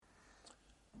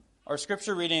Our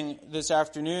scripture reading this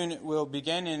afternoon will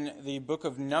begin in the book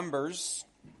of Numbers,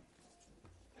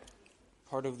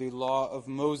 part of the law of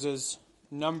Moses,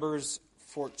 Numbers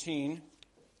 14.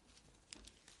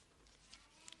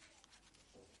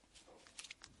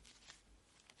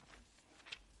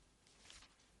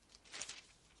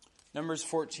 Numbers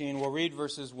 14, we'll read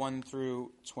verses 1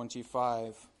 through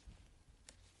 25.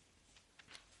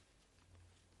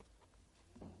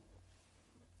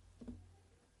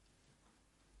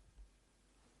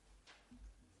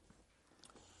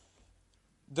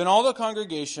 Then all the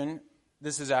congregation,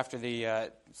 this is after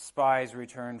the spies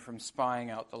returned from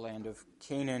spying out the land of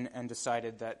Canaan and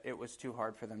decided that it was too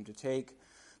hard for them to take.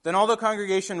 Then all the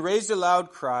congregation raised a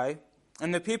loud cry,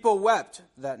 and the people wept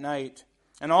that night.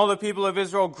 And all the people of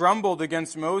Israel grumbled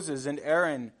against Moses and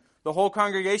Aaron. The whole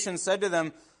congregation said to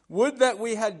them, "Would that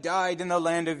we had died in the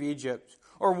land of Egypt,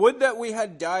 or would that we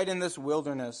had died in this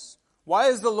wilderness. Why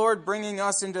is the Lord bringing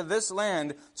us into this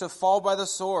land to fall by the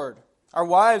sword? Our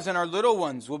wives and our little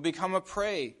ones will become a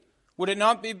prey. Would it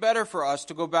not be better for us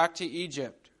to go back to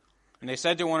Egypt?" And they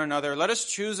said to one another, "Let us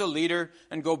choose a leader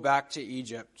and go back to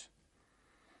Egypt."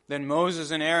 Then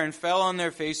Moses and Aaron fell on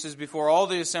their faces before all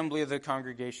the assembly of the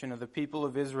congregation of the people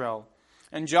of Israel.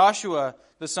 And Joshua,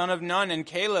 the son of Nun, and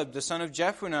Caleb, the son of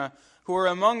Jephunneh, who were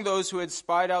among those who had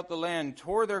spied out the land,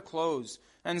 tore their clothes,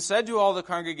 and said to all the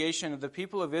congregation of the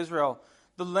people of Israel,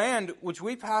 "The land which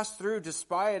we passed through to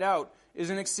spy it out is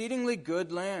an exceedingly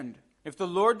good land. If the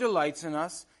Lord delights in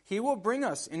us, He will bring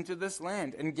us into this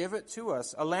land and give it to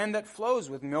us, a land that flows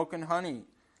with milk and honey.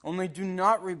 Only do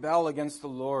not rebel against the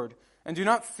Lord, and do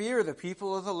not fear the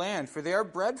people of the land, for they are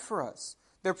bread for us.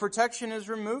 Their protection is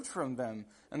removed from them,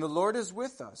 and the Lord is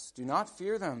with us. Do not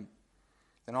fear them."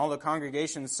 Then all the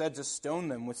congregation said to stone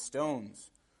them with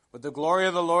stones. But the glory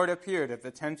of the Lord appeared at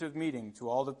the tent of meeting to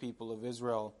all the people of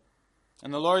Israel.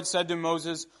 And the Lord said to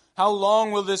Moses, "How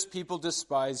long will this people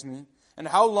despise me? And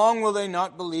how long will they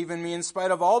not believe in me in spite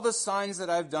of all the signs that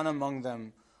I have done among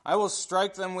them? I will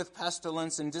strike them with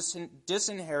pestilence and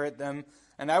disinherit them,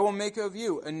 and I will make of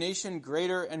you a nation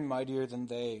greater and mightier than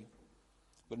they."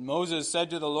 But Moses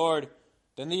said to the Lord,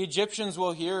 "Then the Egyptians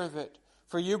will hear of it,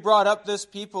 for you brought up this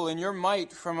people in your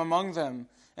might from among them,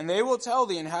 and they will tell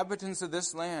the inhabitants of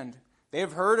this land. They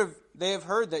have heard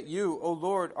that you, O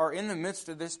Lord, are in the midst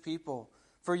of this people.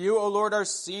 For you, O Lord, are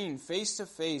seen face to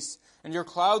face, and your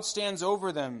cloud stands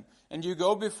over them, and you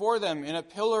go before them in a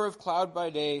pillar of cloud by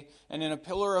day and in a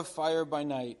pillar of fire by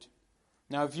night.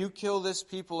 Now if you kill this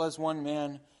people as one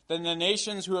man, then the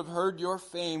nations who have heard your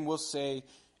fame will say,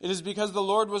 'It is because the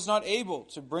Lord was not able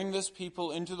to bring this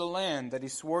people into the land that He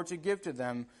swore to give to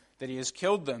them, that He has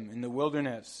killed them in the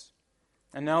wilderness.'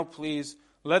 And now please,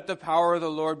 let the power of the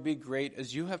Lord be great,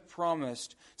 as you have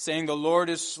promised, saying, 'The Lord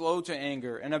is slow to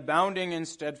anger and abounding in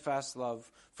steadfast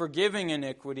love, forgiving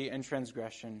iniquity and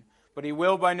transgression. But He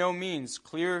will by no means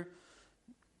clear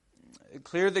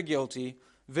the guilty,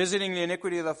 visiting the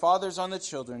iniquity of the fathers on the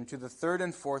children to the third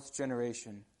and fourth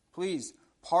generation. Please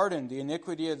pardon the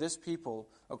iniquity of this people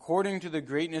according to the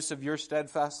greatness of your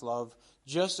steadfast love,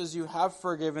 just as you have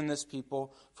forgiven this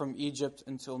people from Egypt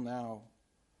until now.'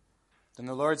 Then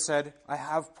the Lord said, 'I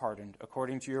have pardoned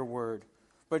according to your word.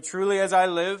 But truly as I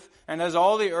live, and as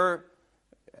all the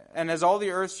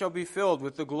earth shall be filled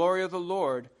with the glory of the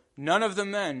Lord, none of the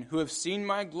men who have seen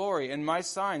my glory and my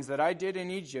signs that I did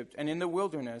in Egypt and in the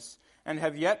wilderness, and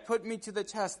have yet put me to the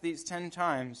test these 10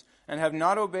 times, and have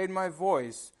not obeyed my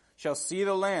voice, shall see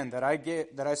the land that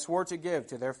I swore to give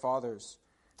to their fathers.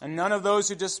 And none of those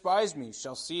who despise me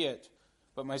shall see it.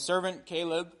 But my servant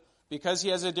Caleb, because he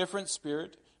has a different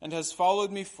spirit, and has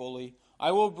followed me fully,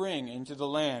 I will bring into the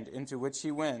land into which he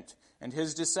went, and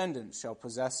his descendants shall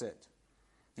possess it.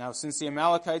 Now since the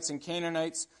Amalekites and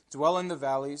Canaanites dwell in the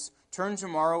valleys, turn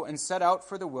tomorrow and set out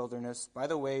for the wilderness by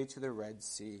the way to the Red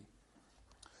Sea."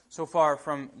 So far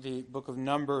from the book of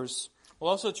Numbers. We'll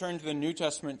also turn to the New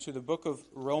Testament, to the book of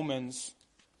Romans.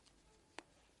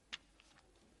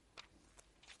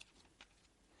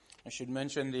 I should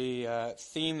mention the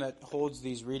theme that holds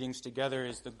these readings together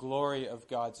is the glory of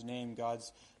God's name,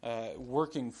 God's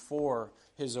working for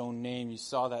His own name. You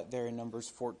saw that there in Numbers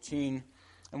 14,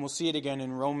 and we'll see it again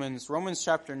in Romans. Romans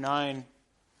chapter 9,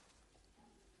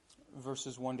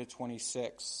 verses 1 to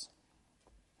 26.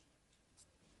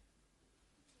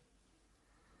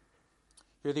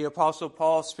 Here the Apostle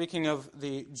Paul, speaking of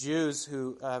the Jews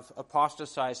who have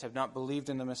apostatized, have not believed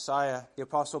in the Messiah, the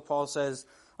Apostle Paul says,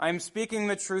 "I am speaking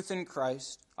the truth in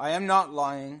Christ. I am not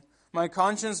lying. My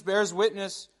conscience bears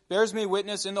me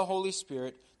witness in the Holy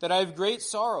Spirit, that I have great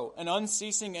sorrow and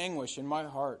unceasing anguish in my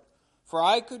heart. For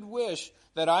I could wish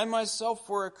that I myself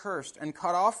were accursed and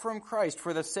cut off from Christ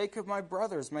for the sake of my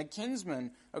brothers, my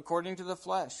kinsmen, according to the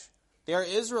flesh. They are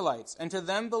Israelites, and to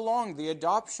them belong the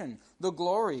adoption, the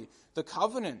glory, the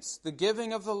covenants, the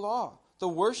giving of the law, the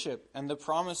worship, and the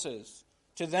promises.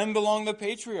 To them belong the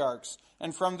patriarchs,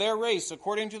 and from their race,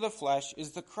 according to the flesh,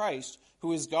 is the Christ,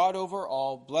 who is God over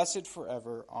all, blessed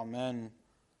forever. Amen.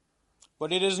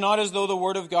 But it is not as though the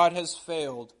word of God has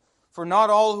failed. For not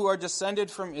all who are descended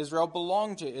from Israel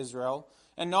belong to Israel,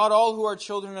 and not all who are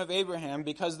children of Abraham,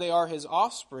 because they are his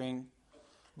offspring,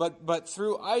 but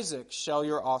through Isaac shall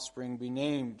your offspring be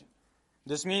named.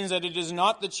 This means that it is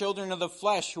not the children of the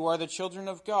flesh who are the children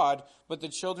of God, but the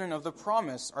children of the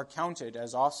promise are counted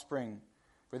as offspring.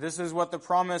 For this is what the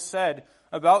promise said,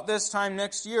 about this time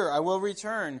next year I will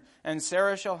return, and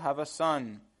Sarah shall have a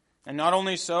son. And not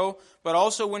only so, but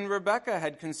also when Rebekah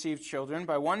had conceived children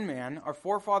by one man, our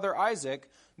forefather Isaac,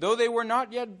 though they were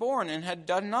not yet born and had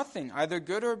done nothing, either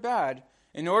good or bad,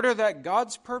 in order that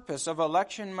God's purpose of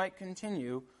election might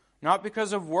continue, not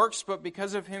because of works, but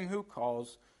because of him who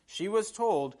calls, she was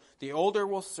told, the older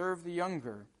will serve the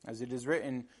younger. As it is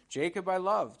written, Jacob I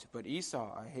loved, but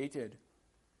Esau I hated.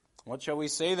 What shall we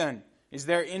say then? Is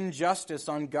there injustice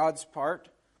on God's part?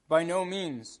 By no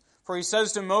means. For he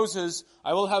says to Moses,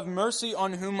 I will have mercy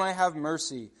on whom I have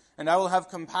mercy, and I will have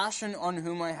compassion on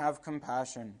whom I have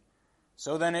compassion.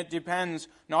 So then it depends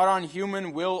not on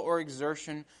human will or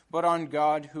exertion, but on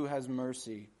God who has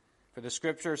mercy. For the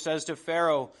scripture says to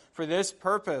Pharaoh, for this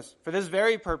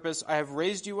very purpose I have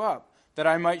raised you up, that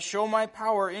I might show my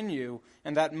power in you,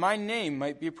 and that my name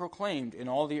might be proclaimed in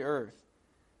all the earth.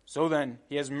 So then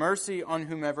he has mercy on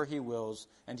whomever he wills,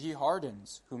 and he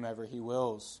hardens whomever he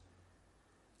wills.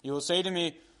 You will say to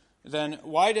me, then,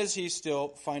 why does he still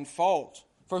find fault?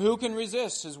 For who can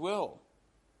resist his will?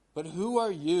 But who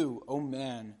are you, O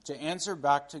man, to answer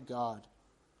back to God?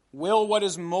 Will what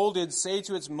is molded say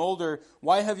to its molder,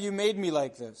 why have you made me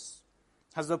like this?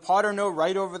 Has the potter no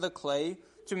right over the clay,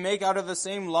 to make out of the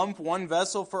same lump one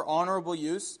vessel for honorable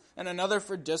use, and another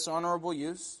for dishonorable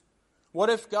use?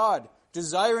 What if God,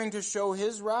 desiring to show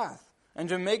his wrath, and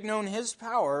to make known his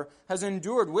power, has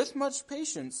endured with much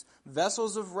patience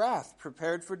vessels of wrath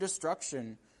prepared for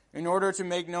destruction, in order to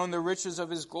make known the riches of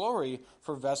his glory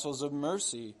for vessels of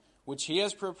mercy, which he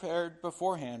has prepared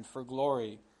beforehand for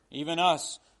glory, even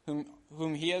us,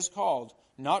 whom he has called,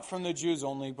 not from the Jews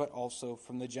only, but also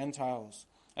from the Gentiles.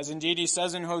 As indeed he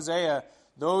says in Hosea,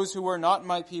 those who were not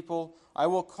my people I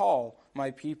will call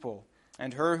my people,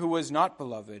 and her who was not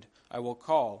beloved I will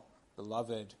call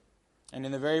beloved. And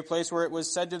in the very place where it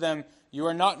was said to them, you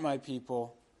are not my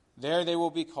people, there they will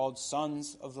be called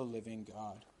sons of the living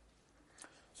God.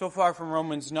 So far from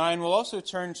Romans 9, we'll also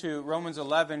turn to Romans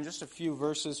 11, just a few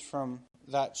verses from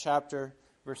that chapter,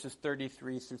 verses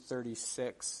 33 through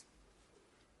 36.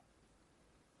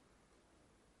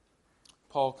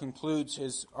 Paul concludes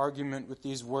his argument with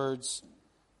these words,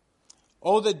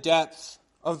 "Oh, the depth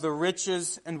of the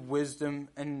riches and wisdom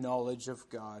and knowledge of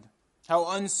God! How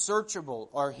unsearchable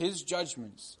are his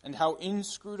judgments, and how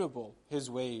inscrutable his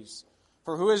ways.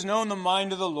 For who has known the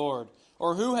mind of the Lord,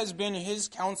 or who has been his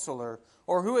counselor,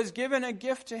 or who has given a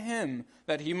gift to him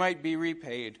that he might be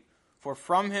repaid? For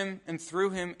from him and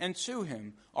through him and to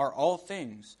him are all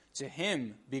things. To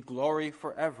him be glory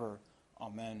forever.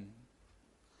 Amen."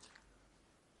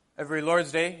 Every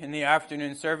Lord's Day in the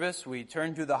afternoon service, we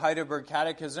turn to the Heidelberg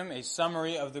Catechism, a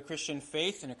summary of the Christian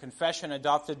faith and a confession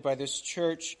adopted by this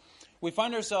church. We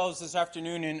find ourselves this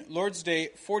afternoon in Lord's Day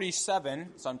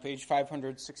 47. It's on page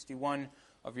 561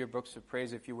 of your books of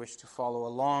praise if you wish to follow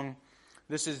along.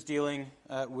 This is dealing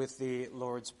with the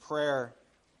Lord's Prayer.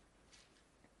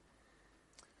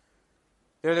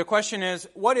 There the question is,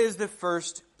 what is the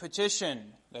first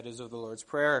petition, that is, of the Lord's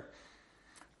Prayer?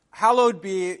 Hallowed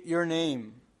be your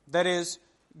name. That is,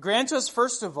 grant us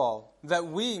first of all that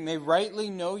we may rightly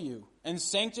know you and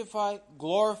sanctify,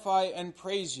 glorify, and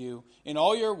praise you in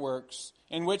all your works,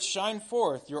 in which shine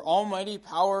forth your almighty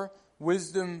power,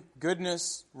 wisdom,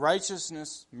 goodness,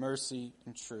 righteousness, mercy,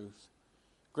 and truth.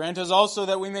 Grant us also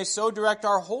that we may so direct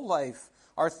our whole life,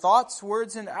 our thoughts,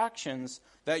 words, and actions,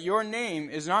 that your name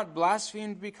is not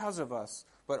blasphemed because of us,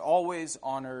 but always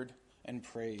honored and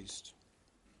praised.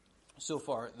 So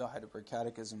far, the Heidelberg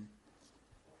Catechism.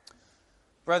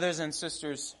 Brothers and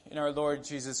sisters in our Lord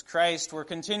Jesus Christ, we're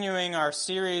continuing our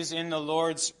series in the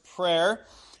Lord's Prayer.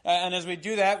 And as we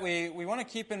do that, we want to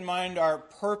keep in mind our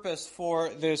purpose for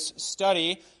this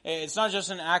study. It's not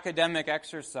just an academic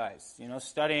exercise,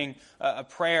 studying a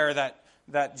prayer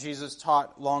that Jesus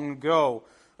taught long ago.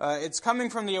 It's coming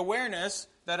from the awareness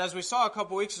that, as we saw a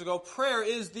couple weeks ago, prayer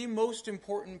is the most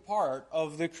important part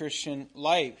of the Christian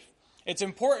life. It's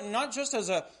important not just as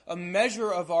a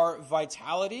measure of our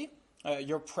vitality.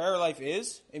 Your prayer life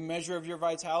is a measure of your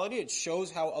vitality. It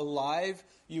shows how alive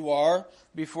you are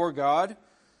before God.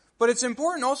 But it's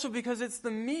important also because it's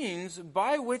the means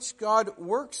by which God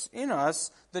works in us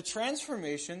the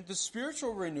transformation, the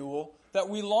spiritual renewal that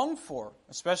we long for,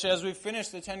 especially as we finish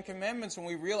the Ten Commandments and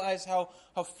we realize how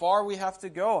far we have to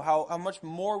go, how much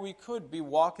more we could be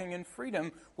walking in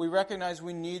freedom. We recognize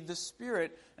we need the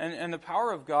Spirit and the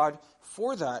power of God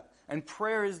for that. And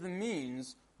prayer is the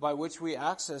means by which we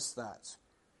access that.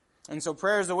 And so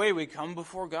prayer is the way we come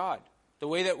before God, the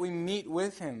way that we meet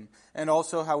with Him, and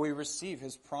also how we receive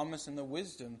His promise and the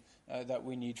wisdom that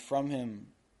we need from Him.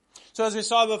 So as we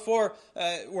saw before,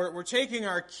 we're taking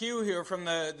our cue here from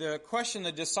the question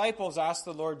the disciples asked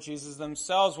the Lord Jesus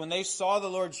themselves. When they saw the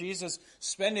Lord Jesus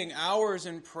spending hours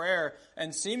in prayer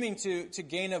and seeming to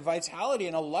gain a vitality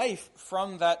and a life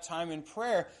from that time in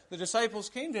prayer, the disciples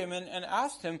came to Him and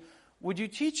asked Him, "Would you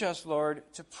teach us, Lord,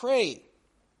 to pray?"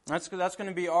 That's going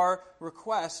to be our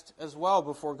request as well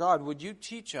before God. Would you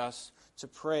teach us to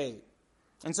pray?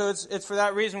 And so it's for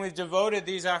that reason we've devoted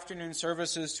these afternoon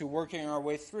services to working our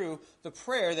way through the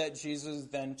prayer that Jesus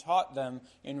then taught them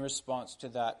in response to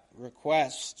that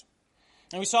request.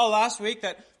 And we saw last week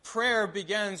that prayer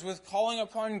begins with calling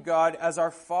upon God as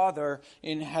our Father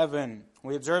in heaven.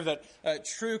 We observed that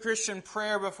true Christian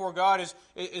prayer before God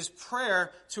is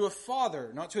prayer to a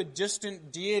Father, not to a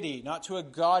distant deity, not to a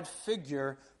God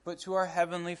figure, but to our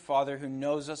Heavenly Father who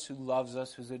knows us, who loves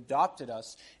us, who's adopted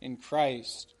us in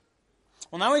Christ.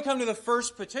 Well, now we come to the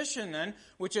first petition then,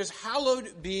 which is,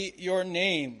 "Hallowed be your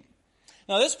name."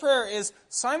 Now this prayer is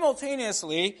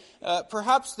simultaneously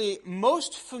perhaps the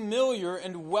most familiar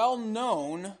and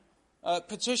well-known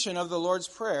petition of the Lord's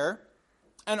Prayer,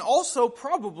 and also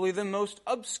probably the most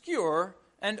obscure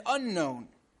and unknown.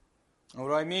 What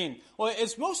do I mean? Well,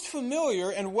 it's most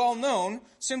familiar and well-known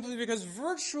simply because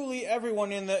virtually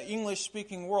everyone in the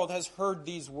English-speaking world has heard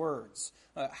these words.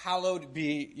 Hallowed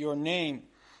be your name.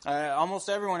 Almost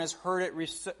everyone has heard it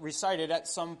recited at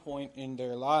some point in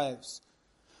their lives.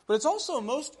 But it's also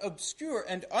most obscure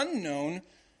and unknown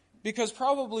because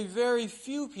probably very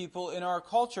few people in our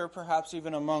culture, perhaps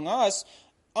even among us,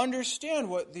 understand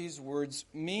what these words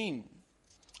mean.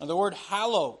 Now, the word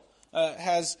hallow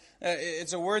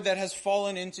it's a word that has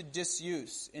fallen into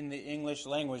disuse in the English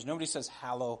language. Nobody says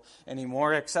hallow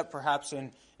anymore, except perhaps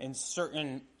in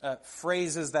certain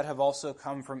phrases that have also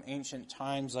come from ancient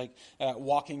times, like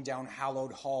walking down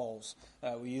hallowed halls.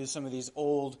 We use some of these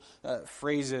old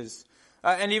phrases.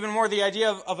 And even more, the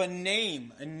idea of a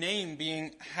name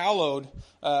being hallowed,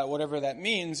 whatever that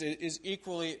means, is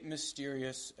equally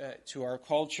mysterious to our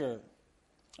culture.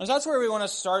 And so that's where we want to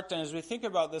start then as we think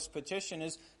about this petition,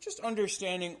 is just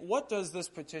understanding what does this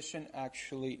petition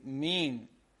actually mean.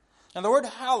 Now the word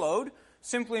hallowed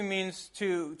simply means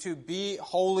to be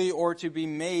holy or to be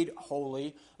made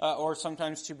holy, or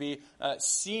sometimes to be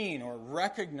seen or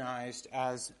recognized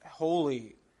as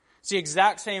holy. It's the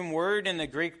exact same word in the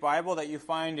Greek Bible that you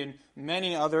find in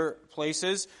many other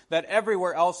places that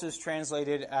everywhere else is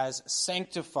translated as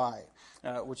sanctify,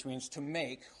 which means to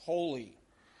make holy.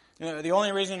 The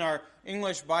only reason our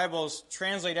English Bibles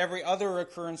translate every other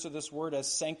occurrence of this word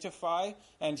as sanctify,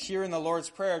 and here in the Lord's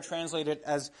Prayer translate it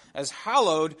as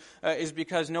hallowed, is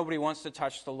because nobody wants to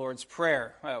touch the Lord's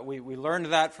Prayer. We learned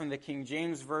that from the King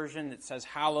James Version. It says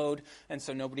hallowed, and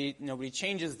so nobody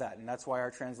changes that, and that's why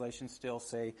our translations still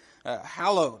say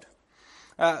hallowed.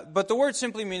 But the word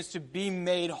simply means to be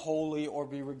made holy or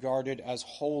be regarded as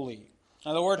holy.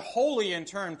 Now the word holy in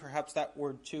turn, perhaps that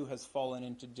word too has fallen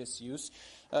into disuse.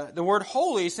 The word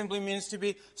holy simply means to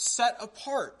be set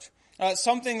apart,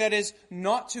 something that is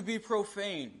not to be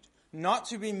profaned, not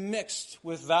to be mixed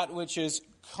with that which is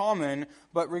common,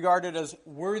 but regarded as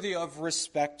worthy of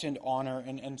respect and honor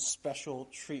and special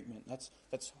treatment.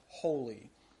 That's holy.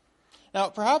 Now,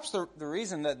 perhaps the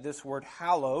reason that this word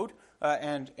hallowed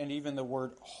and even the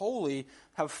word holy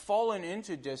have fallen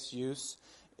into disuse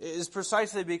is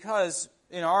precisely because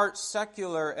in our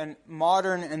secular and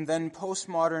modern and then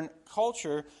postmodern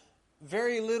culture,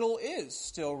 very little is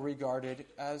still regarded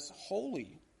as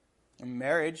holy. And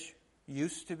marriage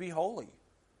used to be holy.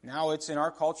 Now it's in our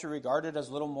culture regarded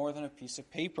as little more than a piece of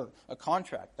paper, a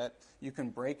contract that you can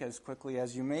break as quickly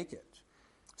as you make it.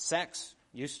 Sex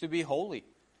used to be holy.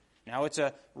 Now it's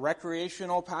a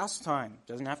recreational pastime.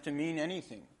 Doesn't have to mean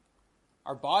anything.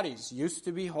 Our bodies used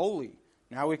to be holy.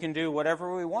 Now we can do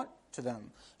whatever we want to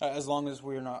them, as long as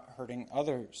we're not hurting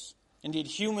others. Indeed,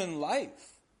 human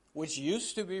life which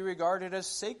used to be regarded as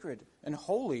sacred and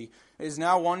holy, is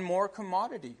now one more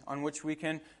commodity on which we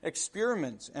can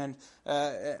experiment and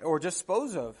or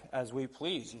dispose of as we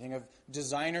please. You think of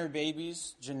designer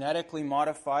babies, genetically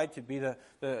modified to be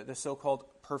the so-called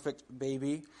perfect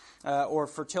baby, or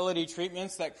fertility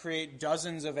treatments that create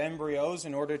dozens of embryos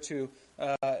in order to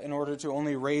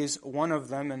only raise one of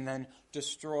them and then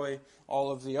destroy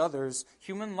all of the others.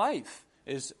 Human life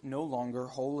is no longer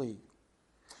holy.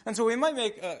 And so we might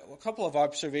make a couple of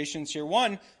observations here.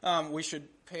 One, we should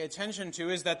pay attention to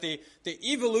is that the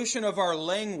evolution of our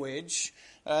language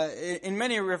in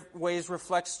many ways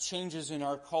reflects changes in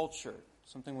our culture,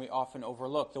 something we often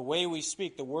overlook. The way we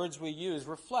speak, the words we use,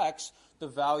 reflects the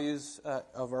values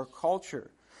of our culture.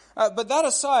 But that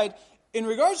aside, in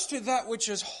regards to that which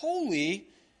is holy,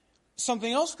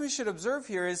 something else we should observe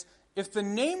here is if the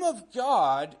name of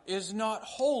God is not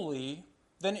holy,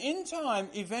 then in time,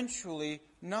 eventually,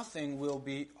 nothing will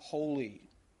be holy.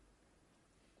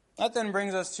 That then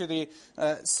brings us to the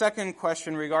second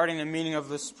question regarding the meaning of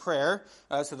this prayer.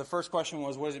 So the first question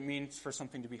was, what does it mean for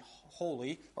something to be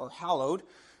holy or hallowed?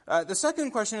 The second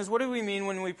question is, what do we mean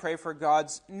when we pray for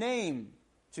God's name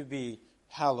to be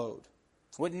hallowed?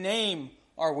 What name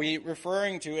are we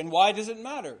referring to, and why does it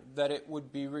matter that it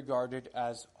would be regarded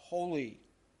as holy?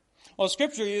 Well,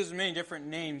 Scripture uses many different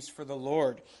names for the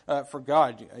Lord, for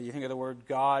God. You think of the word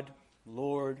God,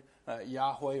 Lord,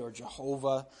 Yahweh or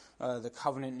Jehovah, the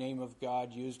covenant name of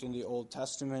God used in the Old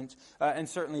Testament, and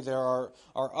certainly there are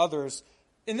others.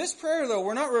 In this prayer, though,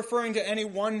 we're not referring to any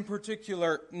one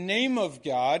particular name of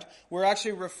God. We're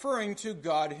actually referring to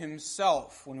God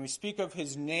Himself. When we speak of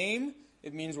His name,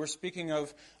 it means we're speaking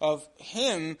of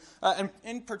Him, and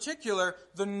in particular,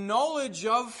 the knowledge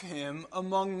of Him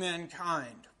among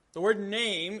mankind. The word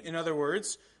name, in other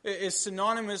words, is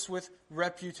synonymous with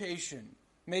reputation.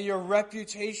 May your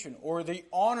reputation or the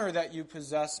honor that you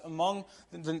possess among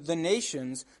the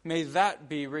nations, may that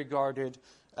be regarded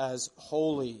as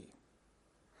holy.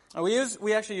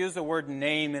 We actually use the word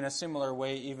name in a similar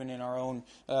way even in our own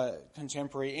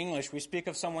contemporary English. We speak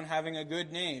of someone having a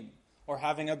good name or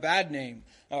having a bad name,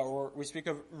 or we speak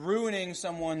of ruining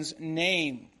someone's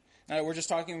name. We're just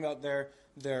talking about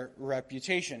their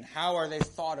reputation. How are they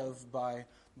thought of by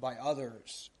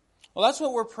others? Well, that's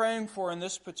what we're praying for in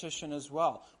this petition as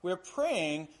well. We're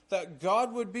praying that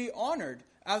God would be honored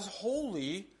as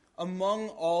holy among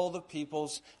all the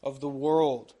peoples of the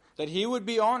world. That He would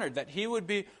be honored, that He would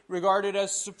be regarded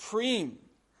as supreme,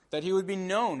 that He would be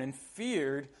known and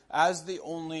feared as the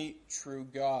only true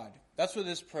God. That's what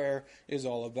this prayer is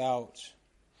all about.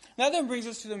 That then brings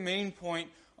us to the main point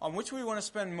on which we want to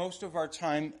spend most of our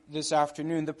time this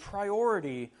afternoon, the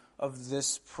priority of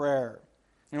this prayer.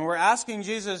 And we're asking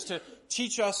Jesus to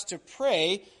teach us to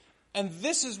pray, and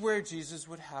this is where Jesus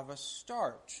would have us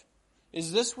start.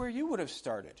 Is this where you would have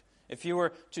started? If you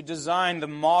were to design the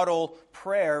model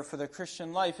prayer for the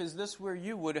Christian life, is this where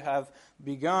you would have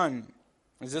begun?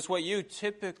 Is this what you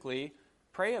typically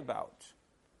pray about?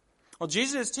 Well,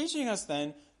 Jesus is teaching us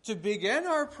then to begin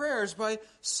our prayers by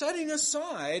setting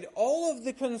aside all of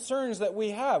the concerns that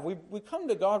we have. We come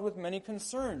to God with many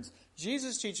concerns.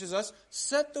 Jesus teaches us,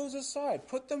 set those aside.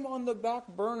 Put them on the back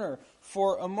burner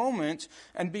for a moment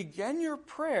and begin your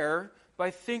prayer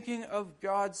by thinking of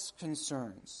God's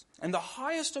concerns. And the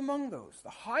highest among those,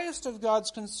 the highest of God's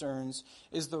concerns,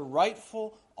 is the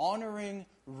rightful honoring,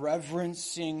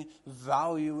 reverencing,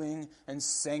 valuing, and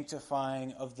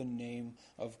sanctifying of the name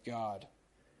of God.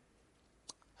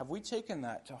 Have we taken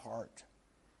that to heart?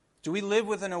 Do we live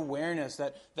with an awareness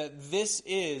that this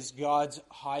is God's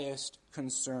highest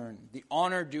concern, the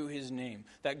honor due His name,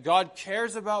 that God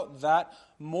cares about that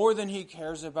more than He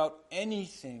cares about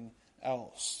anything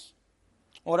else?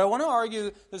 What I want to argue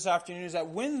this afternoon is that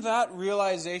when that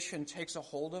realization takes a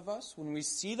hold of us, when we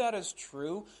see that as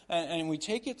true and we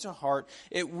take it to heart,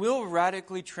 it will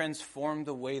radically transform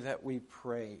the way that we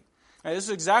pray. And this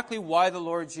is exactly why the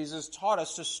Lord Jesus taught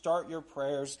us to start your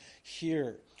prayers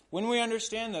here. When we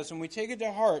understand this and we take it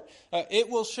to heart, it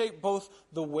will shape both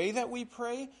the way that we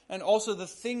pray and also the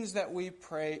things that we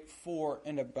pray for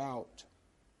and about.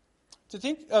 To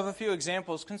think of a few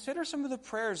examples, consider some of the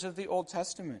prayers of the Old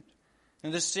Testament.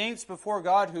 And the saints before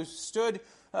God who stood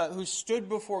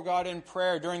before God in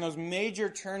prayer during those major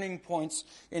turning points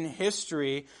in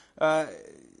history,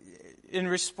 in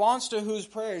response to whose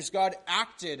prayers God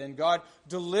acted and God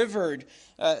delivered.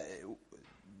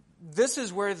 This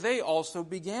is where they also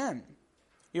began.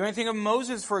 You might think of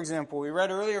Moses, for example. We read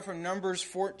earlier from Numbers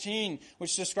 14,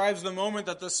 which describes the moment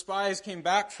that the spies came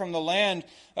back from the land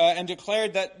and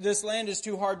declared that this land is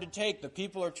too hard to take. The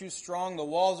people are too strong. The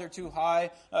walls are too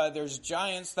high. There's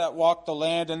giants that walk the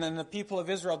land. And then the people of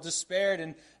Israel despaired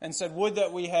and said, would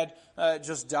that we had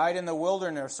just died in the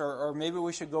wilderness, or maybe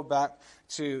we should go back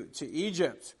to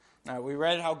Egypt. We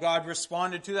read how God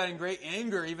responded to that in great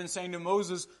anger, even saying to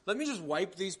Moses, let me just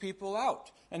wipe these people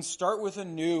out and start with a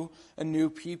new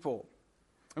people.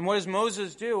 And what does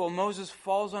Moses do? Well, Moses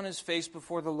falls on his face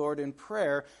before the Lord in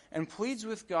prayer and pleads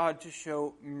with God to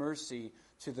show mercy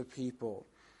to the people.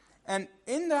 And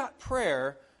in that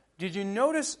prayer, did you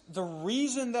notice the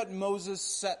reason that Moses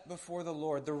set before the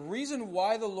Lord? The reason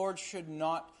why the Lord should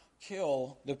not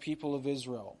kill the people of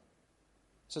Israel.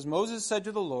 It says, Moses said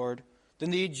to the Lord, then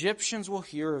the Egyptians will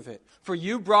hear of it. For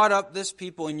you brought up this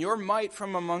people in your might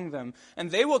from among them,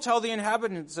 and they will tell the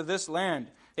inhabitants of this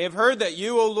land. They have heard that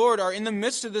you, O Lord, are in the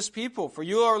midst of this people. For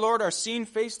you, our Lord, are seen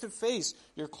face to face.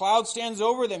 Your cloud stands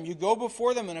over them. You go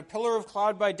before them in a pillar of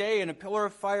cloud by day and a pillar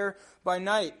of fire by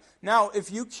night. Now,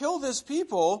 if you kill this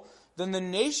people, then the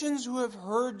nations who have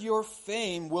heard your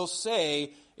fame will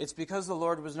say, it's because the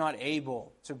Lord was not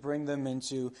able to bring them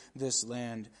into this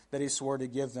land that he swore to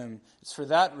give them. It's for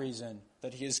that reason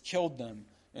that he has killed them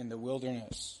in the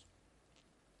wilderness.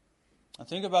 Now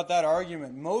think about that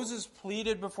argument. Moses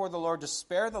pleaded before the Lord to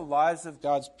spare the lives of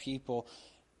God's people,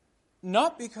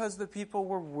 not because the people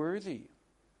were worthy,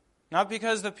 not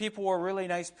because the people were really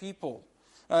nice people,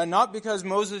 not because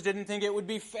Moses didn't think it would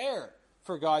be fair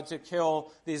for God to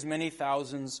kill these many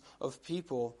thousands of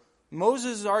people.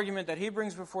 Moses' argument that he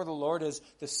brings before the Lord is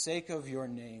the sake of your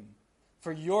name.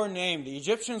 For your name, the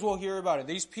Egyptians will hear about it.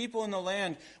 These people in the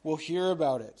land will hear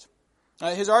about it.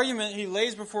 His argument he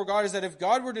lays before God is that if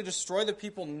God were to destroy the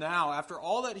people now, after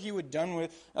all that he would done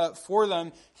for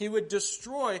them, he would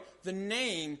destroy the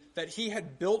name that he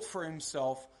had built for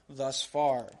himself thus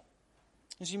far.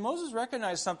 You see, Moses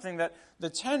recognized something that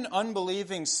the 10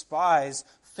 unbelieving spies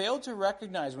failed to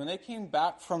recognize when they came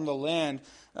back from the land.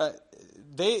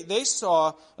 They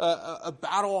saw a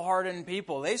battle-hardened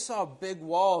people. They saw big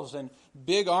walls and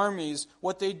big armies.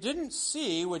 What they didn't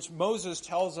see, which Moses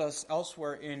tells us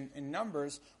elsewhere in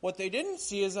Numbers, what they didn't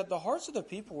see is that the hearts of the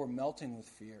people were melting with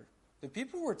fear. The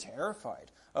people were terrified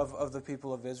of the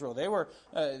people of Israel. They were,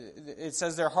 it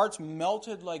says their hearts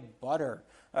melted like butter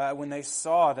when they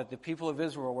saw that the people of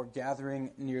Israel were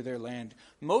gathering near their land.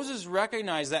 Moses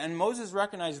recognized that, and Moses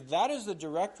recognized that is the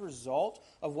direct result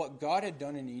of what God had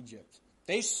done in Egypt.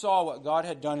 They saw what God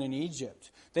had done in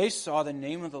Egypt. They saw the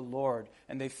name of the Lord,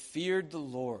 and they feared the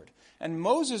Lord. And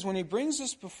Moses, when he brings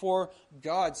this before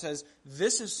God, says,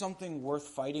 this is something worth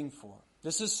fighting for.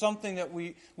 This is something that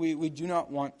we do not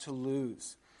want to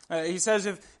lose. He says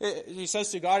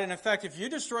to God, in effect, if you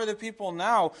destroy the people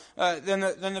now, then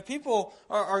the people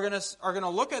are going to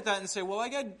look at that and say, well,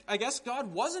 I guess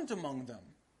God wasn't among them.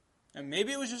 And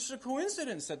maybe it was just a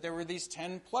coincidence that there were these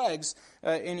 10 plagues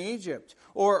in Egypt.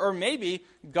 Or maybe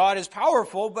God is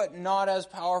powerful, but not as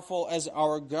powerful as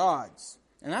our gods.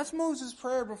 And that's Moses'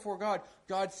 prayer before God.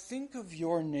 God, think of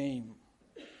your name.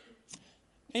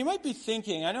 And you might be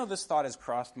thinking, I know this thought has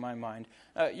crossed my mind.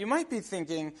 You might be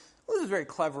thinking, well, this is very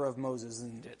clever of Moses,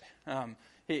 isn't it?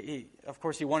 He of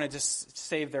course, he wanted to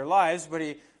save their lives, but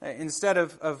he instead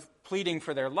of pleading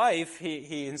for their life,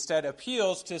 he instead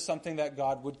appeals to something that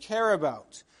God would care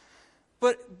about.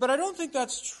 But I don't think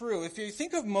that's true. If you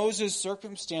think of Moses'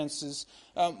 circumstances,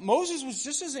 Moses was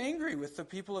just as angry with the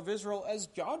people of Israel as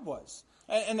God was.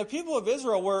 And the people of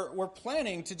Israel were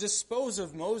planning to dispose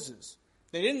of Moses.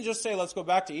 They didn't just say, let's go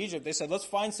back to Egypt. They said, let's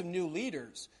find some new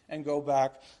leaders and go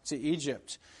back to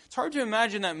Egypt. It's hard to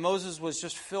imagine that Moses was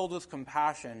just filled with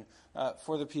compassion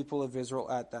for the people of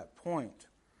Israel at that point.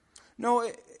 No,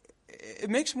 it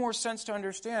makes more sense to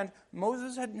understand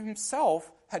Moses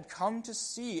himself had come to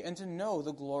see and to know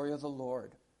the glory of the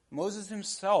Lord. Moses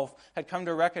himself had come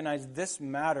to recognize this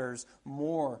matters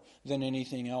more than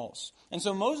anything else. And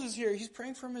so Moses here, he's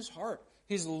praying from his heart.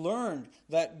 He's learned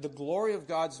that the glory of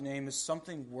God's name is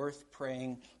something worth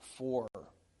praying for.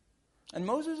 And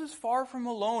Moses is far from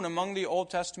alone among the Old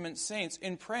Testament saints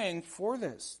in praying for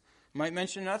this. You might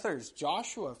mention others.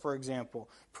 Joshua, for example,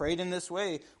 prayed in this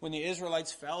way when the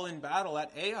Israelites fell in battle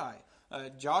at Ai.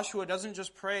 Joshua doesn't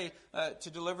just pray to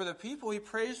deliver the people. He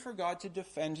prays for God to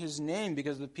defend his name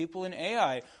because the people in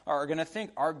Ai are going to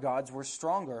think our gods were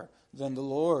stronger than the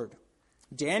Lord.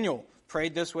 Daniel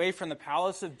prayed this way from the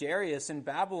palace of Darius in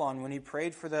Babylon when he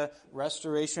prayed for the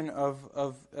restoration of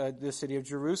the city of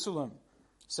Jerusalem.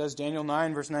 says Daniel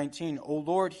 9, verse 19, O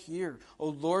Lord, hear. O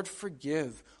Lord,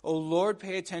 forgive. O Lord,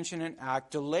 pay attention and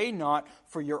act. Delay not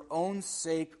for your own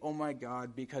sake, O my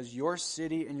God, because your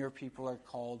city and your people are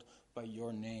called by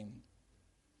your name.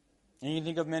 And you can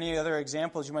think of many other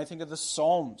examples. You might think of the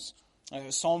Psalms.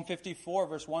 Psalm 54,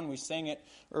 verse 1, we sang it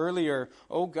earlier.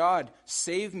 O God,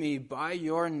 save me by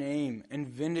your name and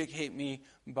vindicate me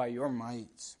by your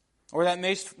might. Or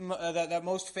that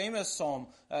most famous psalm,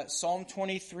 Psalm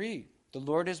 23. The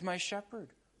Lord is my shepherd.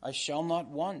 I shall not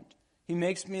want. He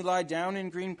makes me lie down in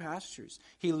green pastures.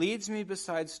 He leads me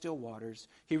beside still waters.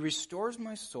 He restores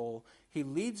my soul. He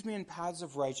leads me in paths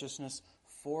of righteousness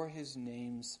for his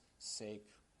name's sake.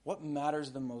 What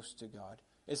matters the most to God?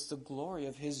 It's the glory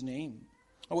of his name.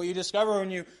 And what you discover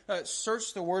when you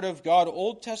search the Word of God,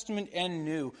 Old Testament and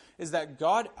New, is that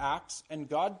God acts and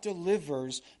God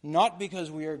delivers not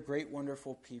because we are great,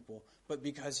 wonderful people, but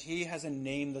because he has a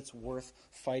name that's worth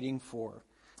fighting for.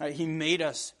 He made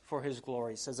us for his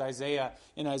glory, says Isaiah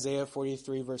in Isaiah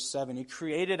 43, verse 7. He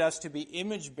created us to be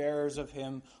image bearers of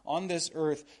him on this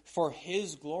earth for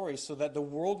his glory, so that the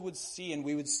world would see and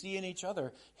we would see in each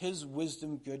other his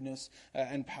wisdom, goodness,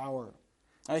 and power.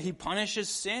 He punishes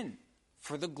sin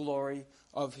for the glory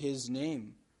of his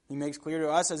name. He makes clear to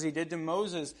us, as he did to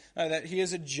Moses, that he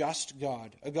is a just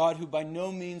God, a God who by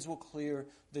no means will clear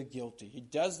the guilty. He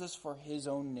does this for his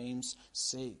own name's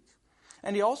sake.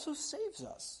 And he also saves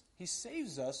us. He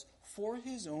saves us for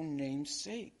his own name's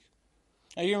sake.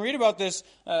 Now, you can read about this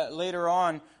later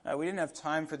on. We didn't have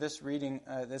time for this reading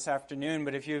this afternoon,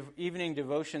 but if you have evening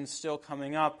devotions still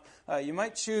coming up, you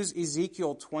might choose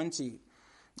Ezekiel 20.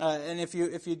 And if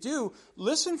you do,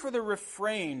 listen for the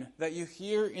refrain that you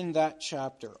hear in that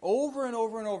chapter. Over and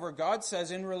over and over, God says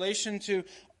in relation to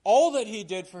all that he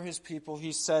did for his people,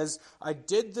 he says, I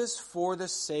did this for the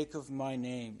sake of my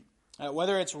name.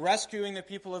 Whether it's rescuing the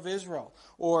people of Israel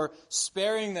or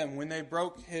sparing them when they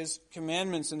broke his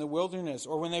commandments in the wilderness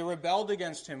or when they rebelled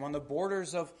against him on the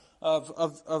borders of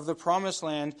the promised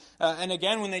land. And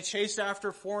again, when they chased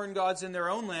after foreign gods in their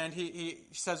own land, he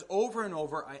says over and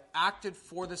over, I acted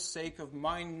for the sake of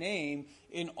my name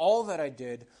in all that I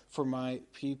did for my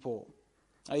people.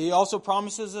 He also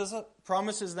promises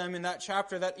them in that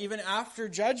chapter that even after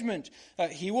judgment,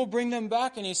 he will bring them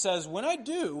back. And he says, when I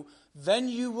do, then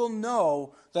you will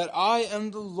know that I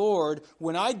am the Lord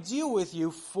when I deal with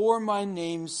you for my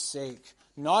name's sake,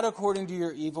 not according to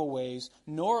your evil ways,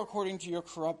 nor according to your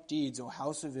corrupt deeds, O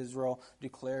house of Israel,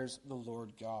 declares the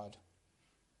Lord God.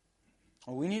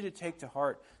 We need to take to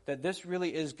heart that this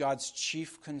really is God's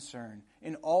chief concern.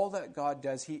 In all that God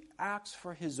does, he acts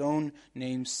for his own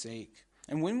name's sake.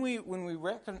 And when we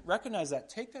recognize that,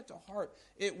 take that to heart,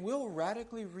 it will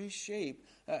radically reshape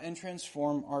and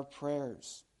transform our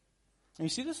prayers. And you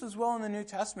see this as well in the New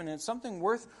Testament, and it's something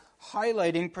worth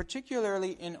highlighting,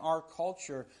 particularly in our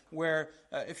culture, where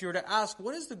if you were to ask,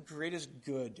 what is the greatest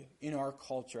good in our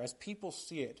culture as people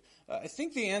see it? I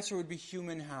think the answer would be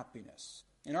human happiness.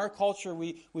 In our culture,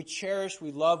 we cherish,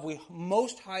 we love, we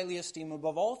most highly esteem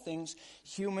above all things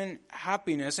human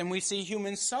happiness, and we see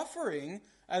human suffering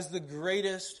as the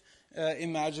greatest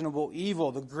imaginable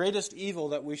evil, the greatest evil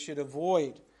that we should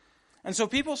avoid. And so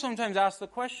people sometimes ask the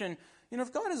question,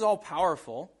 if God is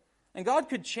all-powerful, and God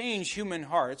could change human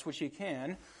hearts, which he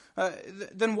can,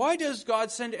 then why does God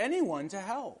send anyone to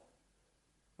hell?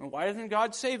 And why doesn't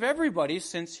God save everybody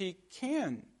since he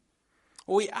can?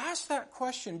 Well, we ask that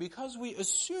question because we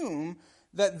assume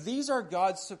that these are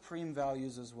God's supreme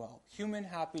values as well. Human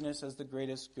happiness as the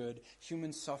greatest good,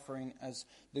 human suffering as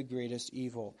the greatest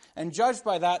evil. And judged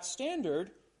by that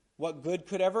standard, what good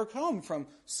could ever come from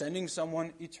sending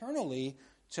someone eternally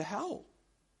to hell?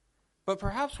 But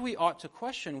perhaps we ought to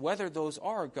question whether those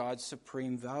are God's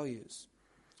supreme values.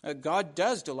 God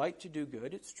does delight to do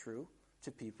good, it's true,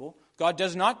 to people. God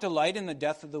does not delight in the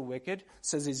death of the wicked,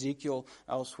 says Ezekiel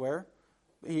elsewhere.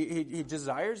 He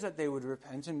desires that they would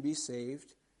repent and be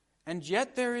saved. And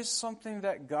yet there is something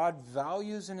that God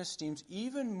values and esteems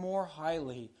even more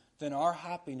highly than our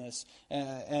happiness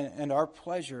and our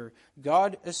pleasure.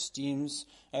 God esteems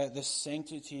the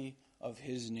sanctity of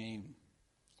his name.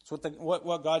 It's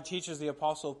what God teaches the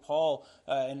Apostle Paul,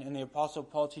 and the Apostle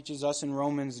Paul teaches us in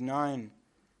Romans 9.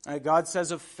 God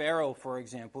says of Pharaoh, for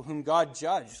example, whom God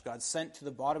judged, God sent to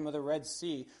the bottom of the Red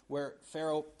Sea, where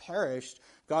Pharaoh perished.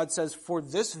 God says, for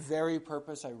this very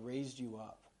purpose I raised you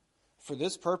up. For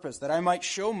this purpose, that I might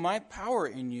show my power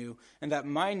in you, and that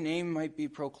my name might be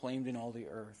proclaimed in all the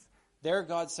earth. There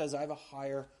God says, I have a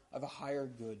higher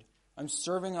good. I'm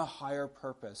serving a higher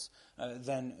purpose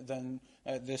than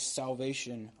this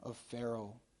salvation of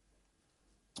Pharaoh.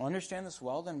 Understand this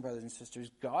well then, brothers and sisters.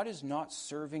 God is not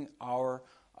serving our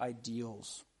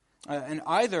ideals. And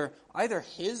either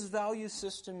his value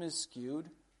system is skewed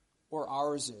or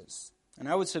ours is. And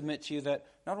I would submit to you that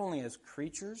not only as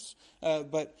creatures,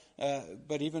 but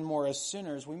even more as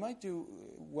sinners, we might do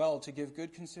well to give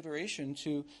good consideration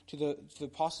to the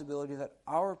possibility that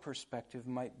our perspective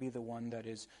might be the one that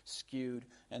is skewed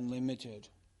and limited.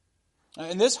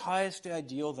 And this highest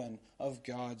ideal, then, of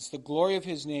God's, the glory of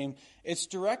his name, it's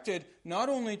directed not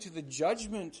only to the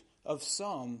judgment of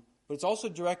some, but it's also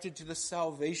directed to the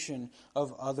salvation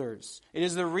of others. It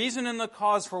is the reason and the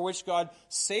cause for which God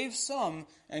saves some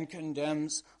and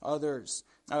condemns others.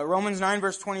 Romans 9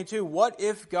 verse 22, what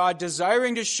if God,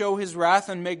 desiring to show his wrath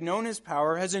and make known his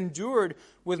power, has endured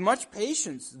with much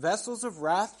patience vessels of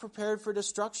wrath prepared for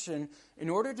destruction, in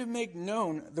order to make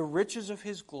known the riches of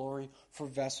his glory for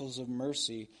vessels of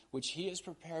mercy, which he has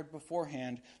prepared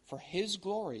beforehand for his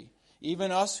glory,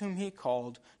 even us whom he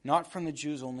called, not from the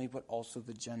Jews only, but also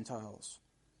the Gentiles.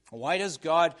 Why does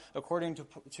God, according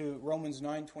to Romans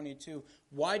 9:22,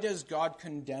 why does God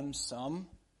condemn some?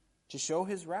 To show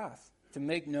his wrath, to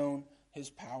make known his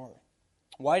power.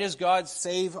 Why does God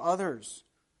save others?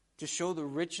 To show the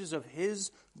riches of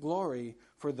his glory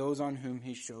for those on whom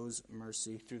he shows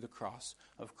mercy through the cross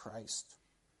of Christ.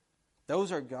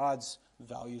 Those are God's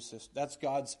value system. That's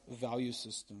God's value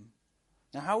system.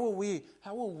 Now, how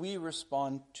will we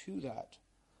respond to that?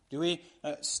 Do we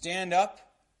stand up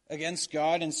against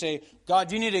God and say,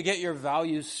 God, you need to get your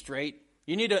values straight.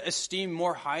 You need to esteem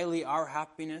more highly our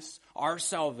happiness, our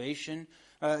salvation.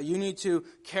 You need to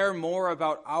care more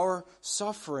about our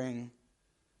suffering.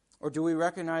 Or do we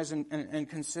recognize and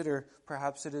consider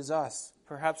perhaps it is us?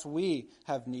 Perhaps we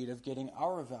have need of getting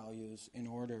our values in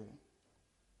order.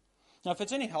 Now, if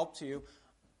it's any help to you,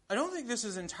 I don't think this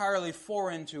is entirely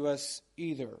foreign to us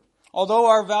either. Although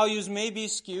our values may be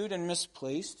skewed and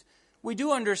misplaced, we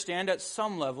do understand at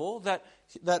some level that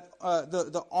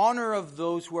the honor of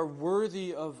those who are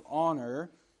worthy of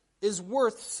honor is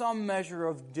worth some measure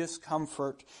of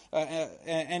discomfort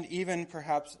and even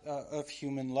perhaps of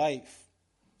human life.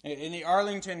 In the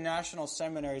Arlington National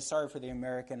Seminary, sorry for the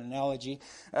American analogy,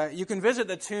 you can visit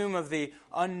the tomb of the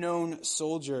unknown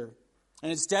soldier.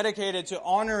 And it's dedicated to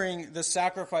honoring the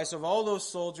sacrifice of all those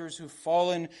soldiers who've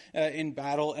fallen in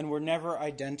battle and were never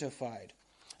identified.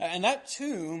 And that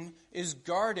tomb is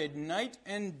guarded night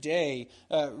and day,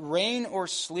 rain or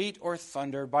sleet or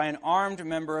thunder, by an armed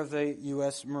member of the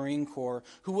U.S. Marine Corps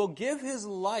who will give his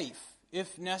life,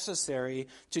 if necessary,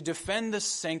 to defend the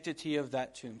sanctity of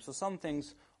that tomb. So some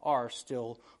things are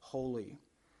still holy.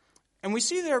 And we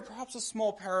see there perhaps a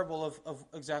small parable of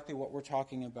exactly what we're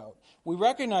talking about. We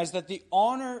recognize that the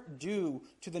honor due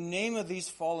to the name of these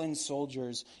fallen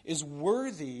soldiers is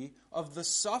worthy of the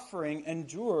suffering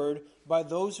endured by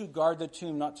those who guard the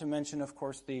tomb, not to mention, of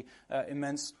course, the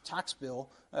immense tax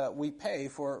bill we pay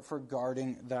for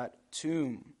guarding that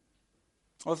tomb.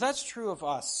 Well, if that's true of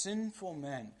us, sinful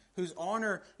men, whose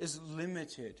honor is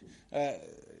limited,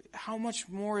 how much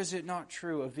more is it not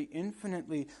true of the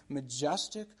infinitely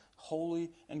majestic, holy,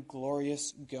 and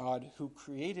glorious God who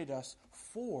created us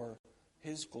for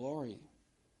his glory?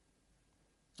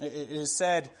 It is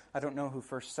said, I don't know who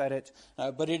first said it,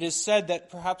 but it is said that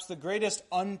perhaps the greatest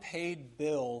unpaid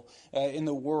bill in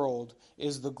the world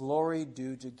is the glory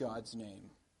due to God's name.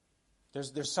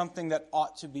 There's something that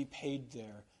ought to be paid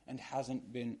there and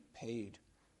hasn't been paid.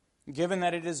 Given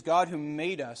that it is God who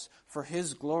made us for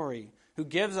his glory, who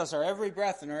gives us our every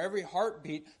breath and our every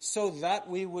heartbeat so that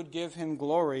we would give him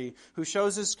glory, who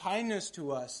shows his kindness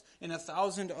to us in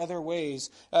 1,000 other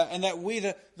ways, and that we,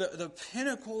 the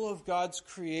pinnacle of God's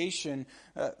creation,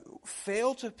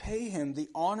 fail to pay him the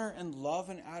honor and love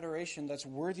and adoration that's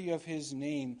worthy of his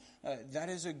name, that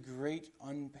is a great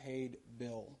unpaid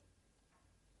bill.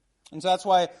 And so that's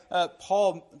why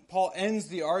Paul ends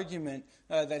the argument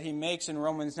that he makes in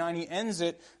Romans 9. He ends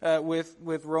it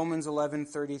with Romans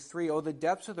 11:33. Oh, the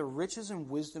depths of the riches and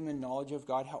wisdom and knowledge of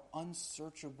God, how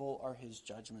unsearchable are his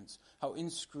judgments, how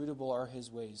inscrutable are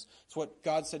his ways. It's what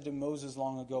God said to Moses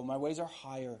long ago. My ways are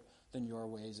higher than your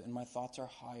ways, and my thoughts are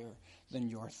higher than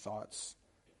your thoughts.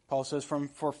 Paul says,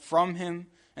 for from him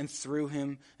and through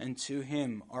him and to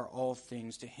him are all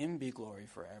things. To him be glory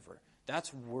forever.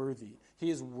 That's worthy. He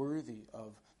is worthy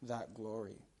of that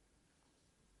glory.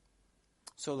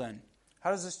 So then,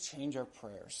 how does this change our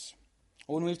prayers?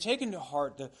 When we've taken to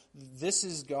heart that this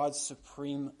is God's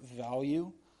supreme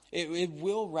value, it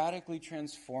will radically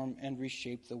transform and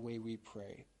reshape the way we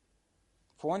pray.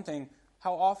 For one thing,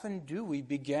 how often do we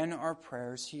begin our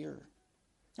prayers here?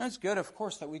 Now, it's good, of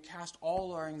course, that we cast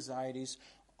all our anxieties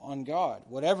on God,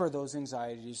 whatever those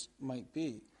anxieties might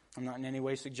be. I'm not in any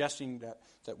way suggesting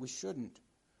that we shouldn't.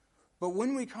 But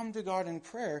when we come to God in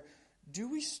prayer, do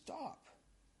we stop?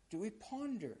 Do we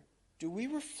ponder? Do we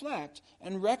reflect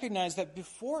and recognize that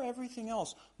before everything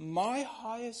else, my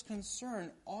highest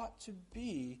concern ought to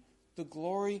be the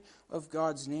glory of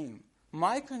God's name?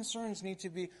 My concerns need to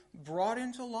be brought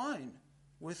into line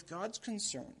with God's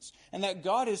concerns, and that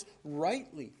God is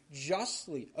rightly,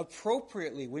 justly,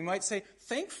 appropriately, we might say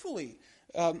thankfully,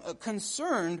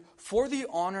 concerned for the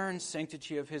honor and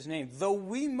sanctity of his name. Though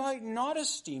we might not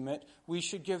esteem it, we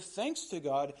should give thanks to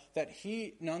God that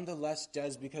he nonetheless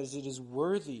does, because it is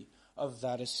worthy of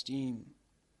that esteem.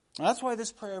 And that's why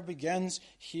this prayer begins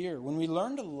here. When we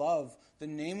learn to love the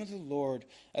name of the Lord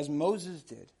as Moses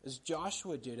did, as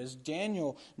Joshua did, as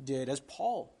Daniel did, as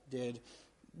Paul did,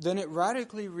 then it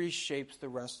radically reshapes the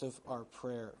rest of our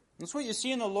prayer. That's what you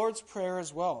see in the Lord's Prayer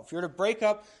as well. If you were to break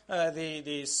up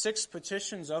the 6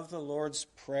 petitions of the Lord's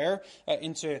Prayer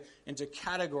into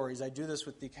categories, I do this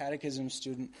with the catechism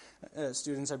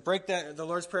students. I break the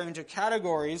Lord's Prayer into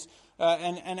categories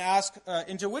and ask,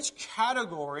 into which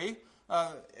category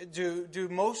do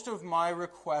most of my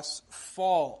requests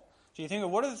fall? So you think of,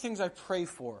 what are the things I pray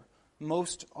for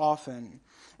most often?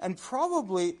 And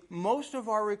probably most of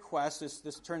our requests,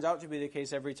 this turns out to be the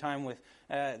case every time with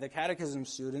the catechism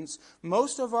students,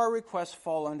 most of our requests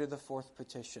fall under the 4th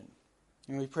petition.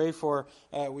 And we pray for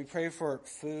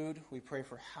food, we pray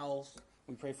for health,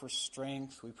 we pray for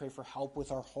strength, we pray for help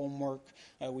with our homework,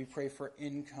 we pray for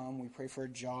income, we pray for a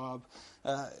job.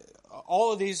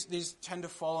 All of these tend to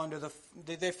fall under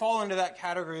they fall under that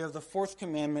category of the 4th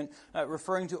commandment,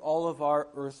 referring to all of our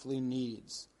earthly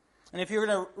needs. And if you were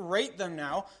to rate them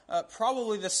now,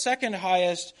 probably the second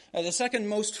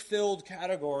most filled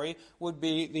category would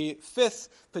be the 5th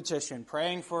petition,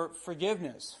 praying for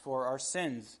forgiveness for our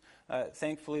sins.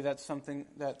 Thankfully, that's something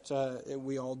that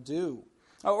we all do.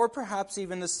 Or perhaps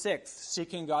even the 6th,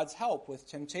 seeking God's help with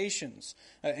temptations,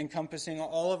 encompassing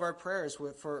all of our prayers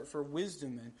for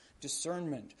wisdom and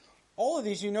discernment. All of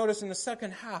these you notice in the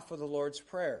second half of the Lord's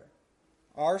Prayer.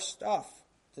 Our stuff,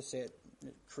 to say it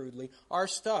crudely, our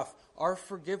stuff, our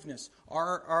forgiveness,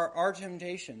 our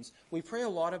temptations. We pray a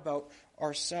lot about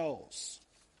ourselves.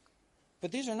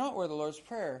 But these are not where the Lord's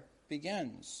Prayer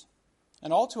begins.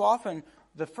 And all too often,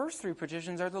 the first 3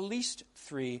 petitions are the least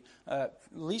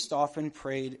often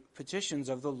prayed petitions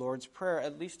of the Lord's Prayer,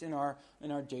 at least in our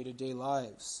day-to-day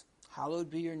lives.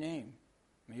 Hallowed be your name.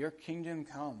 May your kingdom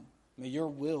come. May your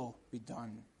will be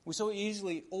done. We so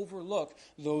easily overlook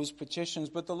those petitions,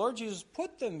 but the Lord Jesus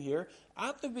put them here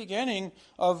at the beginning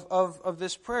of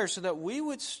this prayer so that we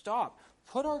would stop,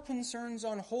 put our concerns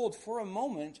on hold for a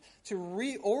moment to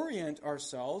reorient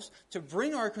ourselves, to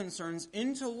bring our concerns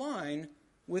into line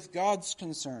with God's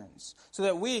concerns, so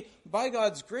that we, by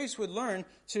God's grace, would learn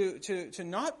to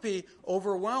not be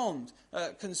overwhelmed,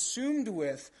 consumed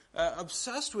with,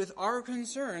 obsessed with our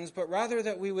concerns, but rather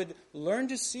that we would learn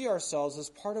to see ourselves as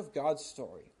part of God's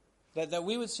story, that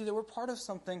we would see that we're part of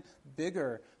something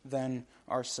bigger than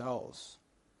ourselves.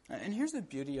 And here's the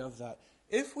beauty of that.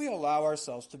 If we allow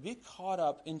ourselves to be caught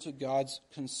up into God's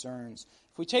concerns,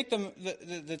 if we take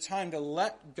the time to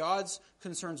let God's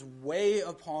concerns weigh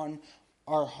upon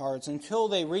our hearts until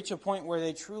they reach a point where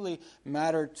they truly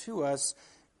matter to us,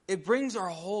 it brings our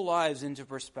whole lives into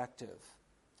perspective.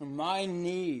 My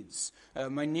needs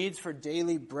for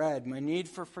daily bread, my need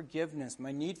for forgiveness,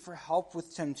 my need for help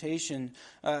with temptation,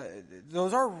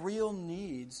 those are real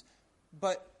needs,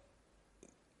 but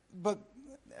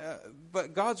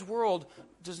God's world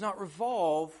does not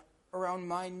revolve around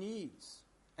my needs,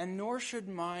 and nor should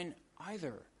mine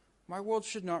either. My world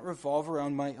should not revolve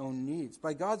around my own needs.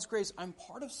 By God's grace, I'm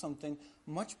part of something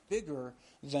much bigger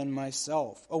than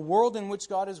myself. A world in which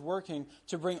God is working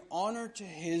to bring honor to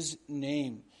his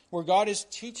name. Where God is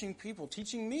teaching people,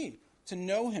 teaching me to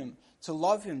know him, to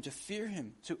love him, to fear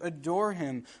him, to adore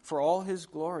him for all his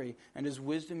glory and his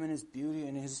wisdom and his beauty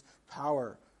and his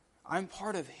power. I'm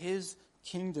part of his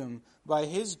kingdom by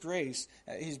his grace.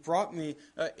 He's brought me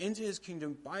into his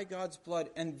kingdom by God's blood,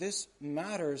 and this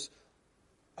matters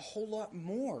a whole lot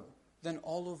more than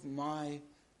all of my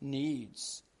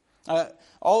needs.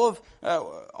 All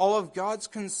of God's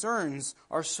concerns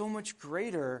are so much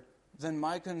greater than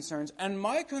my concerns, and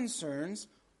my concerns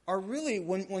are really,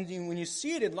 when you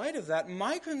see it in light of that,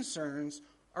 my concerns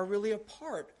are really a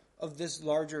part of this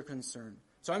larger concern.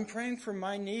 So I'm praying for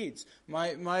my needs,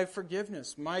 my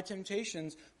forgiveness, my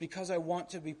temptations, because I want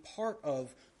to be part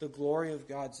of the glory of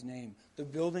God's name, the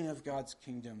building of God's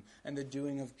kingdom, and the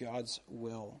doing of God's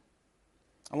will.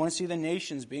 I want to see the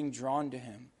nations being drawn to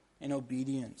him in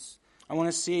obedience. I want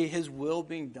to see his will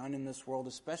being done in this world,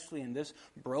 especially in this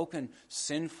broken,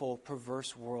 sinful,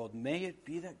 perverse world. May it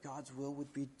be that God's will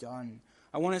would be done.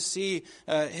 I want to see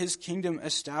his kingdom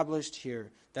established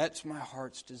here. That's my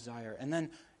heart's desire. And then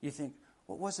you think,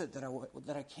 what was it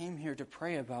that I came here to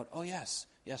pray about? Oh, yes,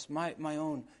 my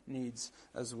own needs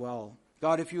as well.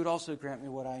 God, if you would also grant me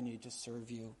what I need to serve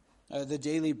you. The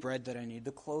daily bread that I need,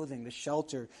 the clothing, the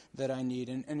shelter that I need,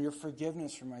 and your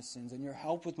forgiveness for my sins, and your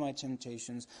help with my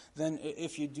temptations, then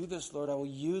if you do this, Lord, I will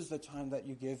use the time that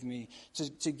you give me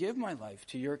to give my life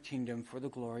to your kingdom for the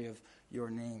glory of your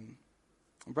name.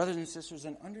 Brothers and sisters,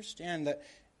 and understand that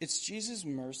it's Jesus'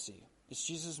 mercy. It's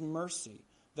Jesus' mercy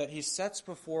that he sets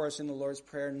before us in the Lord's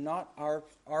Prayer, not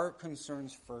our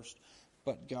concerns first,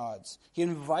 but God's. He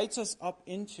invites us up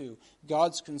into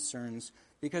God's concerns,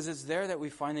 because it's there that we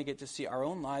finally get to see our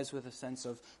own lives with a sense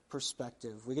of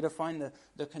perspective. We get to find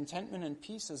the contentment and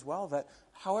peace as well that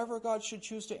however God should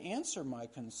choose to answer my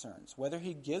concerns, whether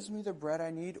he gives me the bread I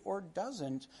need or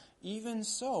doesn't, even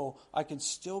so, I can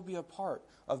still be a part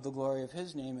of the glory of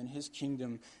his name and his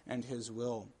kingdom and his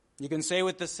will. You can say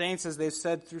with the saints, as they've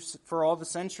said for all the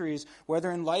centuries,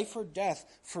 whether in life or death,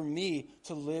 for me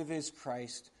to live is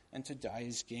Christ and to die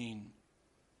is gain.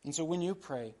 And so when you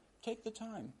pray, take the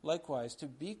time, likewise, to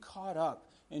be caught up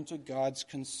into God's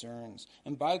concerns.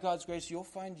 And by God's grace, you'll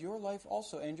find your life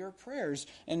also and your prayers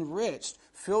enriched,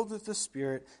 filled with the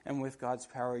Spirit and with God's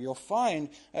power. You'll find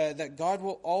that God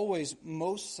will always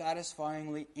most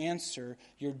satisfyingly answer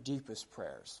your deepest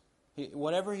prayers.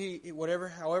 However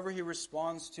he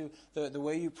responds to the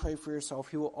way you pray for yourself,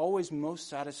 he will always most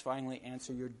satisfyingly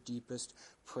answer your deepest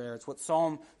prayer. It's what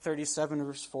Psalm 37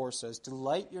 verse 4 says,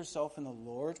 "Delight yourself in the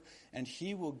Lord, and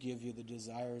he will give you the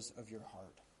desires of your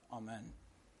heart." Amen.